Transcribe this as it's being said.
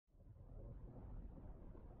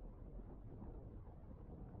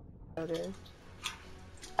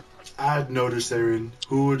I'd notice, Aaron.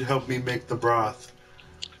 Who would help me make the broth?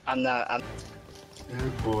 I'm not. Oh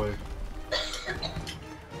boy.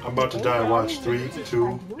 I'm about to die. Watch. 3, 2,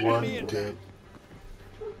 1, dead.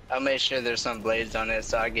 I'll make sure there's some blades on it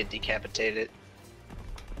so I get decapitated.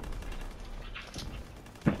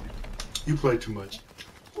 You play too much.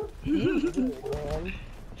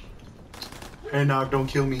 Hey, Nog, don't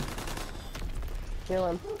kill me. Kill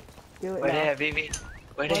him. Do it Where now. they at, Vivi?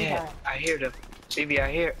 Where they at? I hear them. Vivi,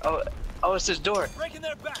 I hear. Oh, it's this door. Breaking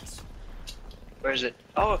their backs. Where is it?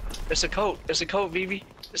 Oh, it's a coat. It's a coat, Vivi.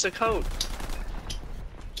 It's a coat.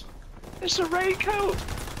 It's a raincoat.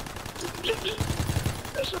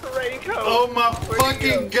 It's a raincoat. Oh my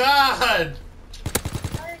fucking god!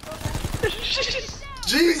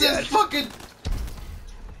 Jesus fucking.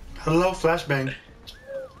 Hello, flashbang.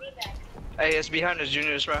 Hey, it's behind us,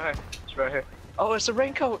 Junior. It's right here. It's right here. Oh, it's a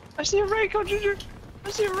raincoat. I see a raincoat, Junior.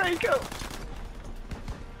 I see a raincoat.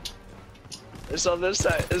 It's on this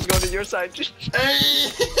side. It's going to your side. Hey!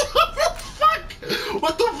 Fuck!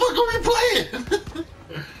 What the fuck are we playing?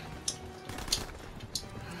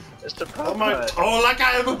 It's the proper. Oh, like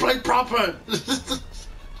I ever played proper.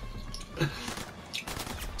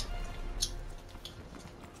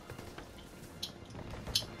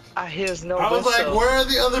 I hear no I was whistle. like, where are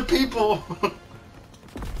the other people?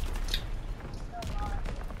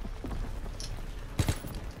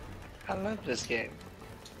 I love this game.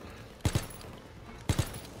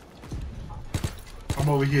 I'm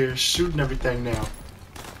over here shooting everything now.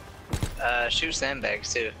 Shoot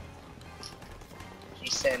sandbags too.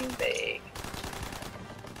 He's sandbag.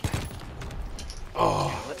 Oh,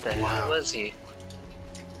 What the wow. hell was he?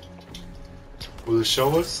 Will it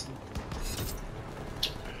show us?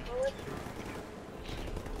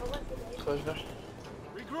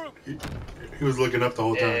 Regroup. He was looking up the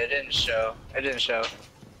whole Yeah, time. it didn't show. It didn't show.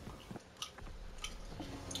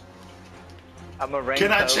 I'm a raincoat.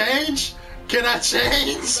 Can I change? Can I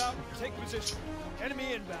change? Inbound. Take position.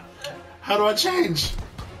 Enemy inbound. How do I change?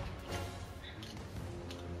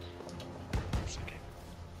 It's okay.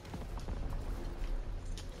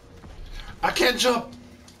 I can't jump.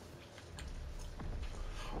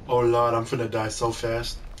 Oh Lord, I'm finna die so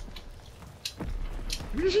fast.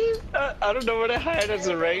 I don't know where to hide as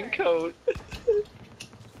a raincoat.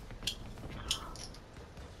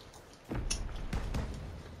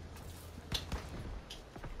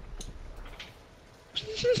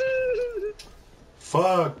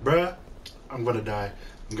 Fuck, bruh. I'm gonna die.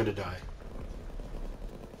 I'm gonna die.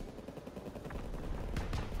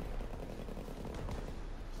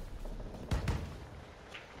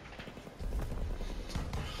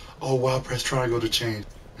 Oh wow, press triangle to change.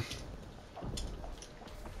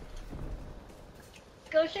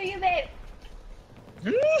 Go show you, babe.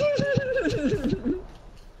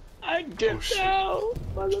 I dipped out,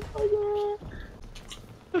 motherfucker.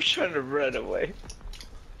 I'm trying to run away.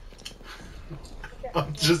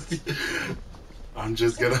 I'm just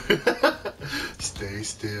gonna stay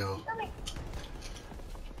still.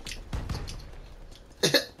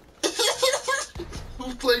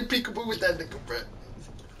 Who's playing peekaboo with that nigga, Brett?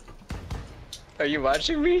 Are you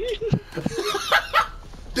watching me?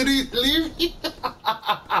 Did he leave me?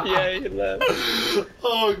 Yeah, he left.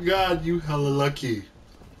 Oh God, you hella lucky.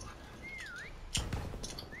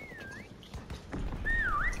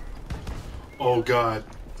 Oh God.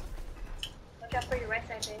 Watch out for your right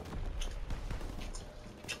side, babe.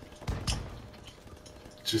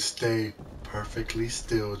 Just stay perfectly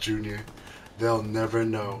still, Junior. They'll never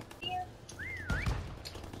know.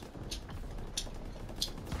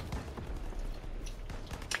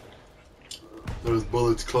 Those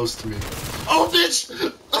bullets close to me. Oh, bitch!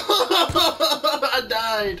 I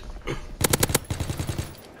died.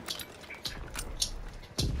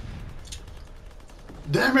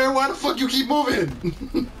 Damn it, why the fuck you keep moving?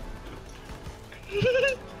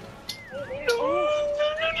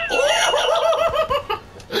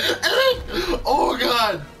 Oh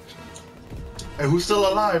God! Hey, who's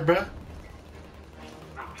still alive, bruh?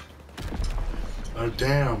 Oh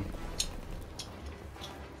damn!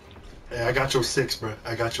 Hey, I got your 6, bruh.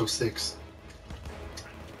 I got your 6.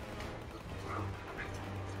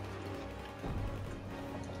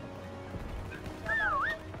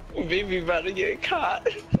 Baby about to get caught.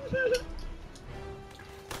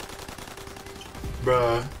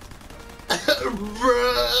 Bruh.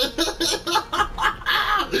 Bruh.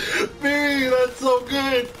 Baby, that's so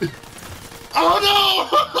good. Oh no!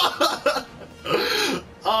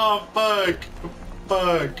 Oh fuck.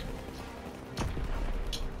 Fuck.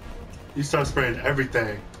 You start spraying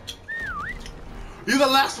everything. You the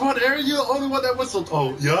last one, Aaron. You the only one that whistled.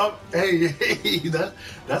 Oh, yup. Hey, hey,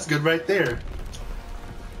 that's good right there.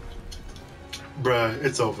 Bruh,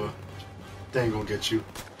 it's over. They ain't gonna get you.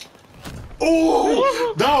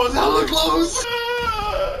 Oh, that was hella close.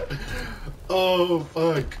 Oh,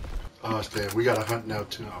 fuck. Oh, damn. We got a hunt now,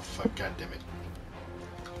 too. Oh, fuck. God damn it.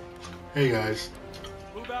 Hey, guys.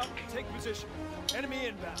 Move out. Take position. Enemy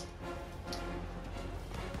inbound.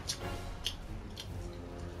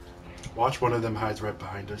 Watch one of them hides right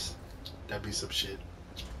behind us. That'd be some shit.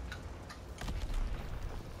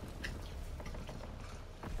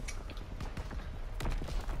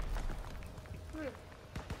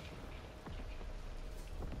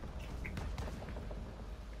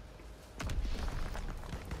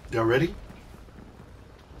 Y'all ready?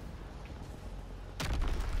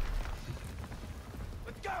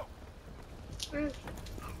 Let's go.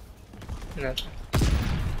 No.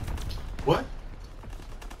 What?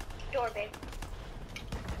 Door, babe.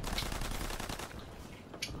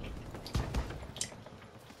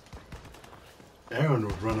 Aaron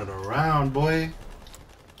was running around, boy.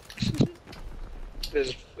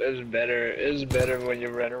 It's better. It's better when you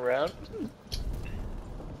run around.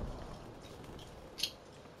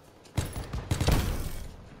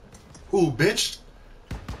 Ooh, bitch.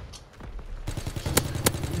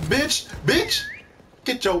 Bitch, bitch.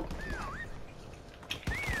 Get your...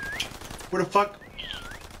 Where the fuck?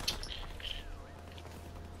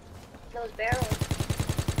 Those barrels.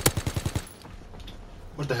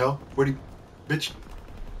 What the hell? Where'd he... Bitch.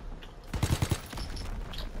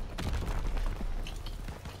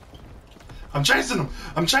 I'm chasing him.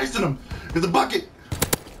 I'm chasing him. It's a bucket.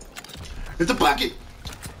 It's a bucket.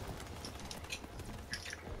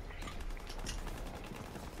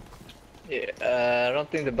 Yeah, I don't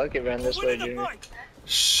think the bucket ran this way, Winning the Junior. fight.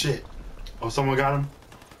 Shit. Oh, someone got him?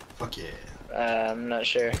 Fuck yeah. I'm not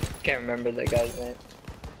sure. Can't remember the guy's name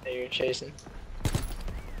that you're chasing.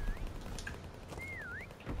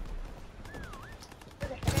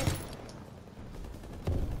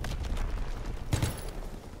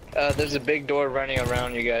 There's a big door running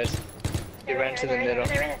around you guys. He ran to the middle.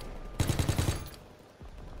 Eh?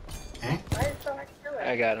 Why is it so hard to kill it?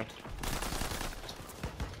 I got him.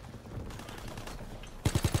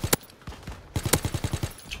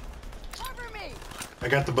 I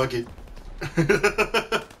got the bucket.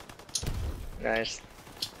 Nice.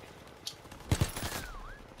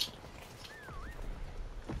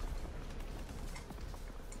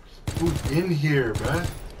 Who's in here, bruh?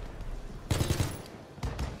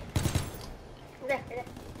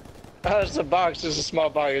 Oh, it's a box. It's a small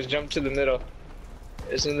box. It's jumped to the middle.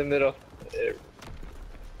 It's in the middle.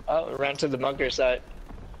 Oh, it ran to the bunker side.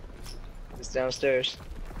 It's downstairs.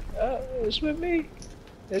 Oh, it's with me.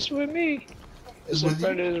 It's with me. It's in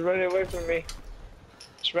front of it. It's running away from me.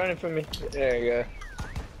 It's running from me. There you go.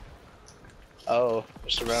 Oh,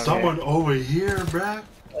 it's around Someone here. over here, bruh.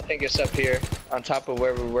 I think it's up here, on top of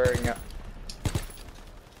where we're wearing it.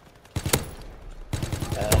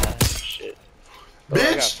 Shit. Oh, I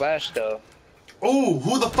got Bitch! flashed though. Oh,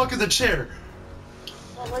 who the fuck is the chair?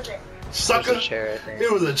 What was it? Sucker! It was a chair, I think.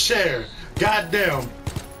 It was a chair. Goddamn.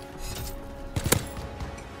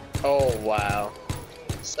 Oh wow.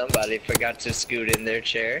 Somebody forgot to scoot in their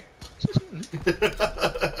chair.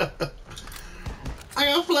 I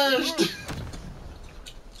got flashed.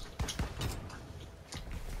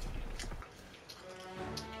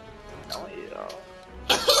 No, you don't.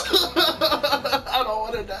 I don't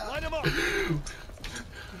want to die. Line them up.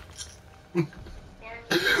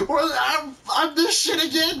 Well, I'm this shit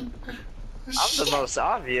again. I'm the most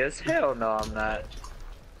obvious. Hell no, I'm not.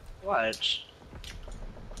 Watch.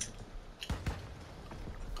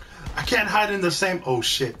 I can't hide in the same. Oh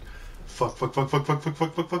shit. Fuck, fuck, fuck, fuck, fuck, fuck,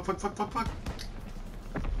 fuck, fuck, fuck, fuck, fuck, fuck, fuck.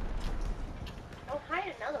 Oh,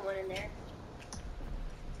 hide another one in there.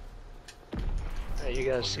 Hey, you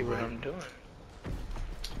gotta see what I'm doing.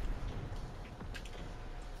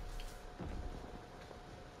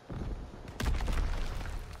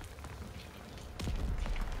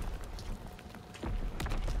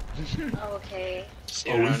 Okay, See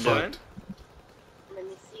Oh, what we I'm doing? fucked. let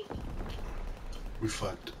me see. We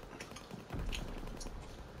fucked.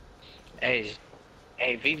 Hey,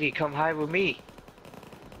 hey, Vivi, come hide with me.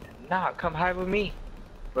 Nah, come hide with me.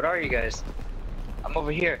 What are you guys? I'm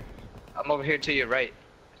over here. I'm over here to your right.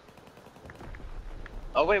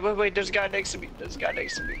 Oh wait, wait, wait! There's a guy next to me. There's a guy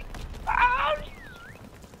next to me. Ah!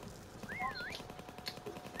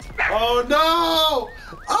 Oh no!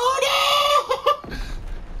 Oh no!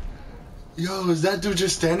 Yo, is that dude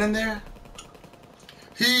just standing there?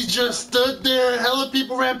 He just stood there. Hella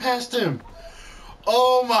people ran past him.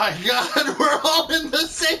 Oh my god, we're all in the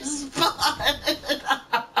same spot!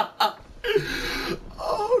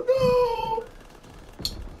 Oh no!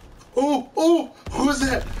 Oh, who's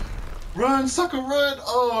that? Run, sucker, run!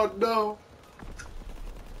 Oh no!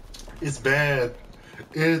 It's bad.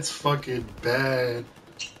 It's fucking bad.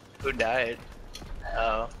 Who died?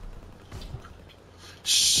 Oh.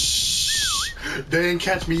 Shh! They didn't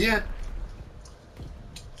catch me yet.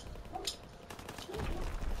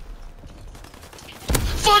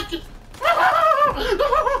 Fuck it!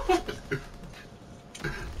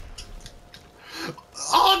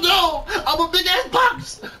 Oh no! I'm a big ass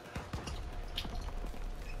box!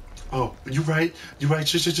 Oh, you right. You right.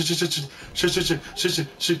 Shit.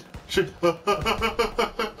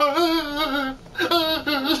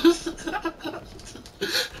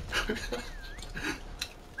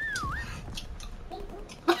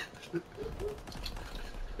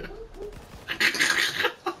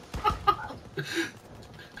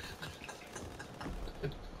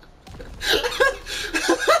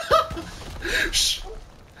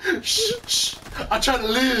 Shh. I'm trying to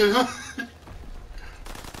live.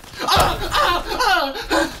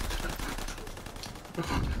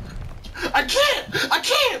 I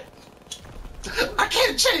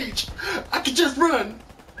can't change. I can just run.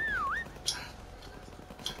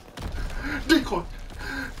 Decoy.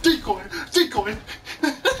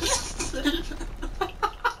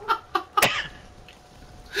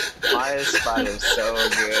 My spot is so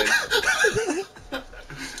good.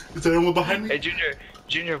 Is there anyone behind me? Hey,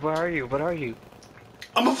 Junior, where are you? What are you?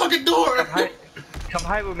 I'm a fucking door. Come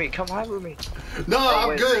hide with me. No, Oh, I'm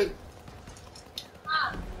wait. good.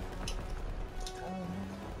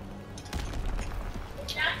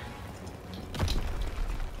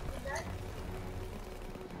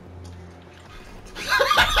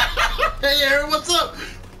 Hey, Aaron, what's up?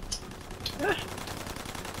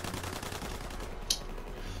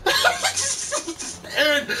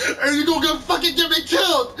 Aaron, you gonna fucking get me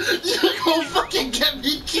killed. You're gonna fucking get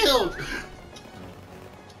me killed.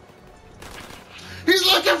 He's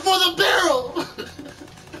looking for the barrel.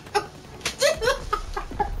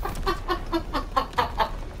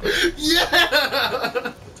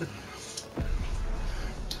 Yeah.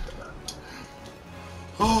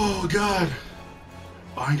 Oh God.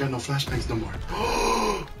 Oh, I ain't got no flashbangs no more.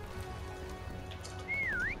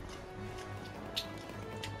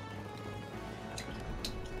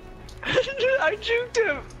 I juked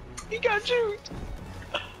him. He got juked.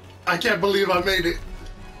 I can't believe I made it.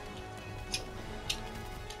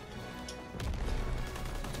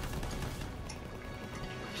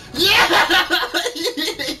 Yeah!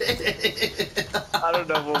 I don't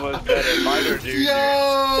know what was better, mine or Junior.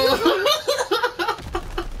 Yo!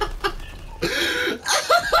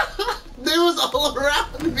 They was all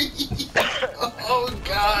around me. Oh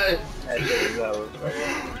God.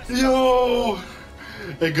 Yo!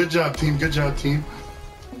 Hey, good job, team.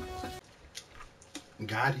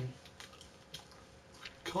 Got him.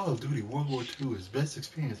 Call of Duty World War II is best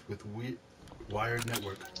experience with wired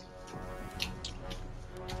network.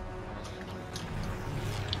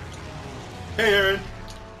 Hey, Aaron.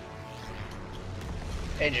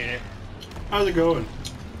 Hey, Junior. How's it going?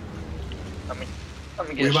 I'm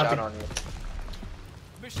gonna get a shot on you.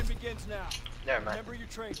 Mission begins now. Never mind. Remember your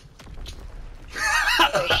training.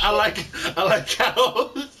 I like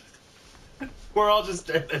cows. We're all just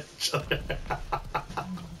staring at each other.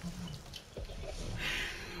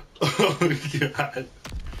 Oh God.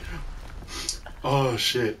 Oh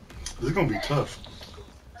shit. This is gonna be tough.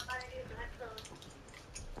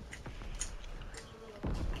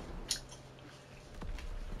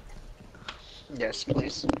 Yes,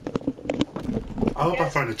 please. I hope I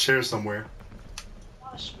find a chair somewhere.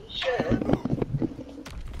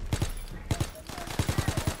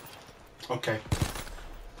 Okay.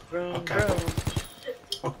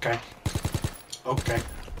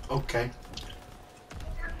 Okay.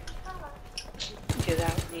 Get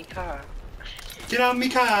out me car. Get out me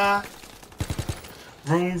car.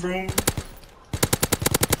 Vroom vroom.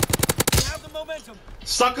 Have the momentum.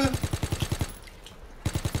 Sucker.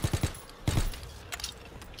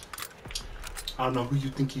 I don't know who you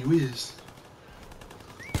think you is.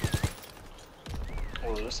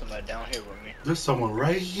 Oh, there's somebody down here with me. There's someone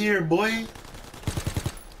right here, boy.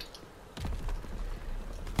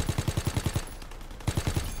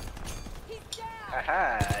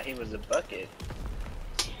 Aha, he was a bucket.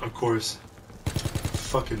 Of course.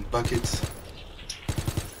 Fucking buckets.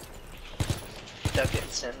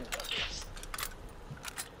 Duckets and buckets.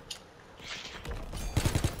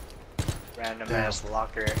 Random Damn. ass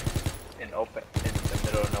locker in the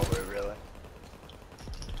middle of nowhere, really.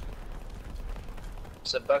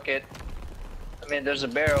 It's a bucket. Man, there's a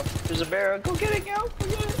barrel. There's a barrel. Go get it, go. Go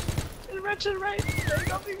get it. To the right, to the right. There you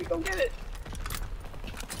go, baby. Go get it.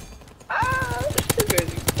 Ah!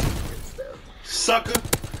 Sucker.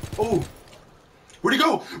 Oh. Where'd he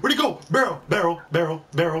go? Where'd he go? Barrel, barrel, barrel,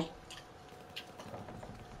 barrel.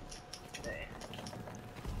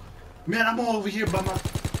 Man, I'm all over here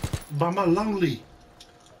by my lonely.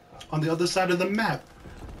 On the other side of the map.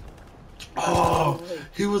 Oh,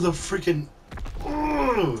 he was a freaking.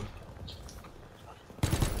 Oh.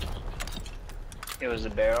 It was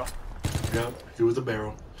a barrel. Yep, he was a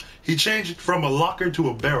barrel. He changed from a locker to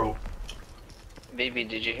a barrel. Baby,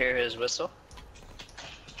 did you hear his whistle?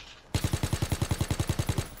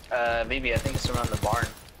 Maybe I think it's around the barn.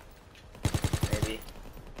 Maybe.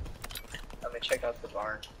 Let me check out the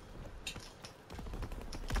barn.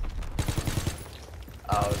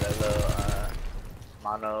 Oh, that little,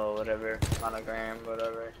 monogram,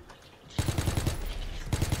 whatever.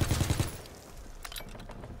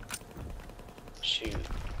 Shoot.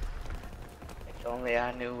 If only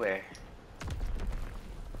I knew where.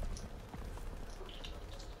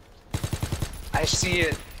 I see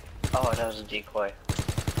it! Oh, that was a decoy.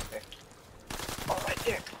 Okay. Oh, right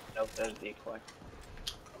there! Nope, that was a decoy.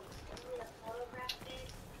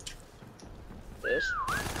 This?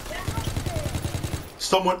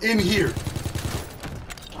 Someone in here.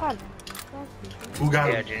 God. Who got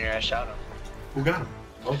Yeah, him? Junior, I shot him. Who got him?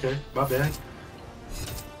 Okay, my bad.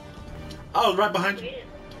 I was right behind you.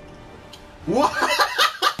 What?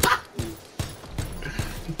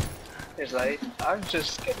 It's like, I'm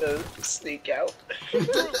just gonna sneak out.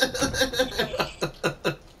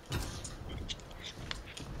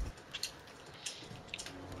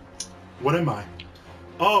 What am I?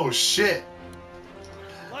 Oh shit!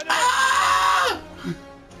 Line up. Ah!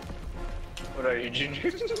 What are you,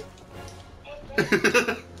 Junior?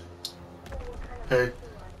 Hey.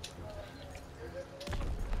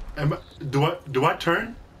 Do I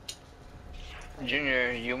turn?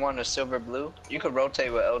 Junior, you want a silver blue? You could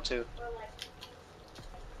rotate with L2.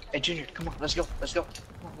 Hey, Junior, come on, let's go, let's go.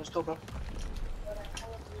 Come on, let's go, bro.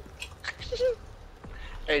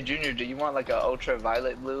 Hey, Junior, do you want like a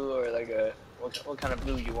ultraviolet blue or like a what kind of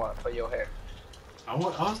blue you want for your hair? I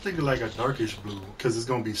was thinking like a darkish blue, cause it's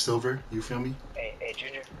gonna be silver. You feel me? Hey,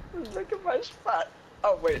 Junior, look at my spot.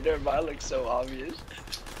 Oh wait, never mind. Looks so obvious.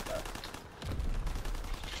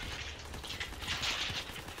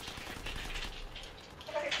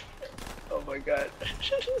 Oh my god.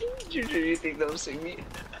 Junior, you think they'll see me?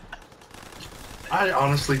 I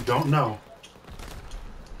honestly don't know.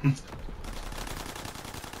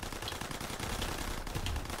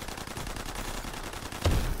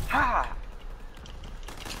 Ha!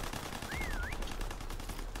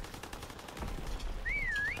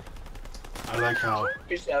 I like how.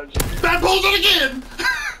 Peace out, Junior. That pulls it again!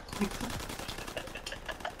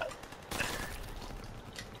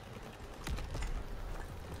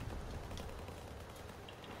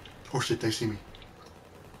 Oh shit, they see me.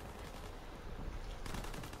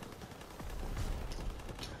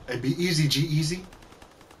 Hey, be easy, G, easy.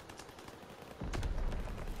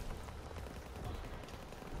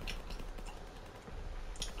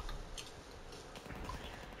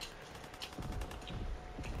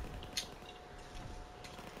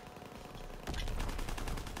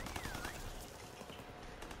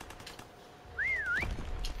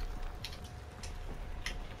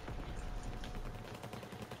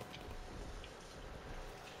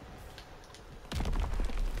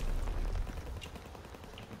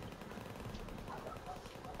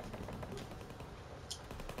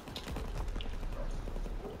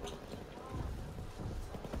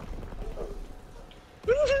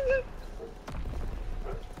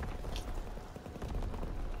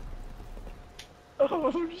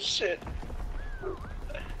 Oh shit.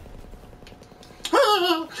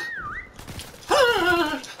 Oh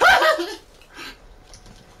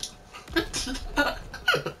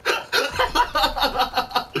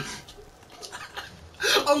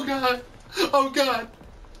god! Oh god!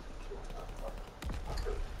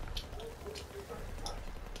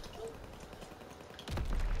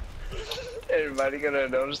 Everybody gonna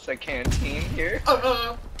notice the canteen here?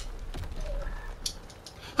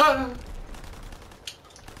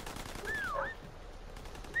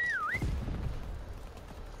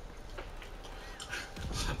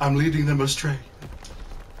 I'm leading them astray.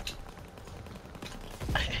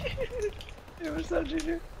 It was so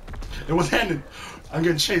Junior. It was handed. I'm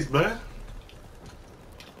getting chased, bud.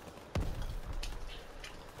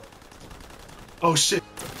 Oh shit.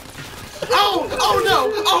 Oh! Oh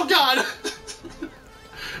no! Oh god!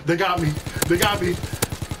 They got me. They got me.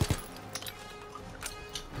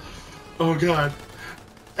 Oh god.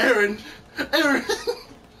 Aaron! Aaron!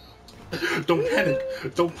 Don't panic.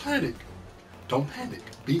 Don't panic. Don't panic.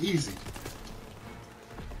 Be easy.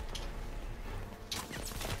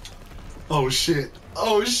 Oh shit.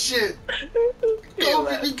 Oh shit. Go,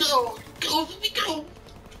 baby, go. Go, baby, go.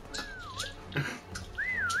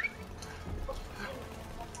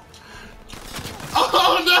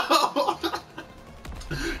 Oh no!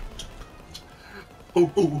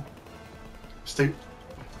 Oh, oh. Stay.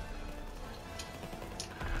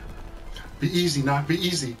 Be easy, not be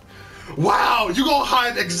easy. Wow, you gonna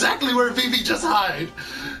hide exactly where Vivi just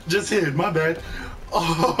hid, my bad.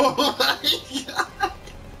 Oh my god.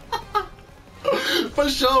 For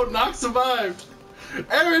sure, Knock survived.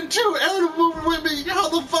 Aaron too, Aaron moving with me. How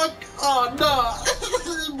the fuck? Oh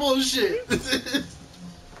nah. Bullshit.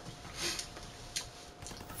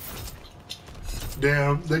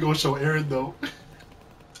 Damn, they gonna show Aaron though.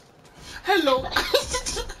 Hello.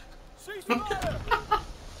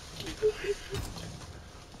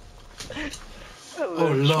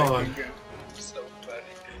 Oh lord. So funny.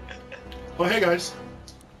 Oh hey guys.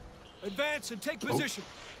 Advance and take position.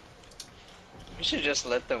 We should just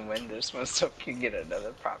let them win this one so we can get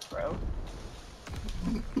another prop, bro.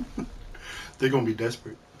 They're gonna be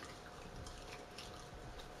desperate.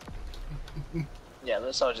 Yeah,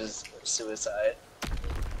 let's all just suicide.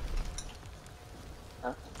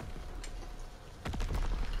 Huh?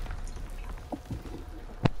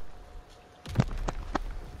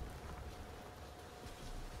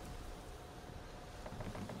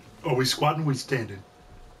 Are we squatting? We standing?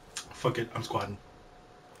 Fuck it, I'm squatting.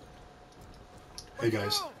 Hey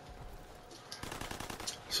guys.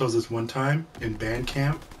 So this one time in band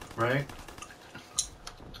camp, right?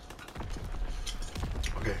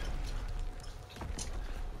 Okay.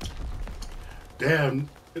 Damn,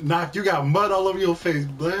 Knock, you got mud all over your face,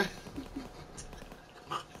 boy.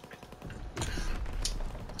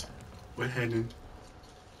 What happened?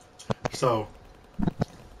 So,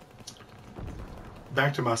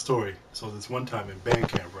 back to my story. So this one time in band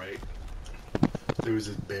camp, right? There was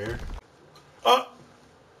this bear.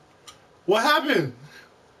 What happened?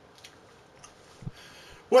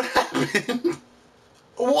 What happened?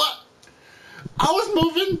 What? I was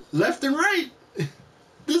moving left and right.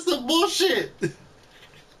 This is bullshit. And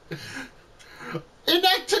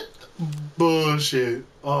that took bullshit.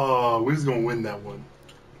 Oh, we was gonna win that one.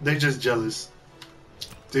 They just jealous.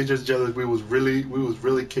 They just jealous. We was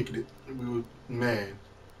really kicking it. Man.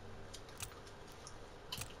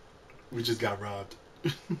 We just got robbed.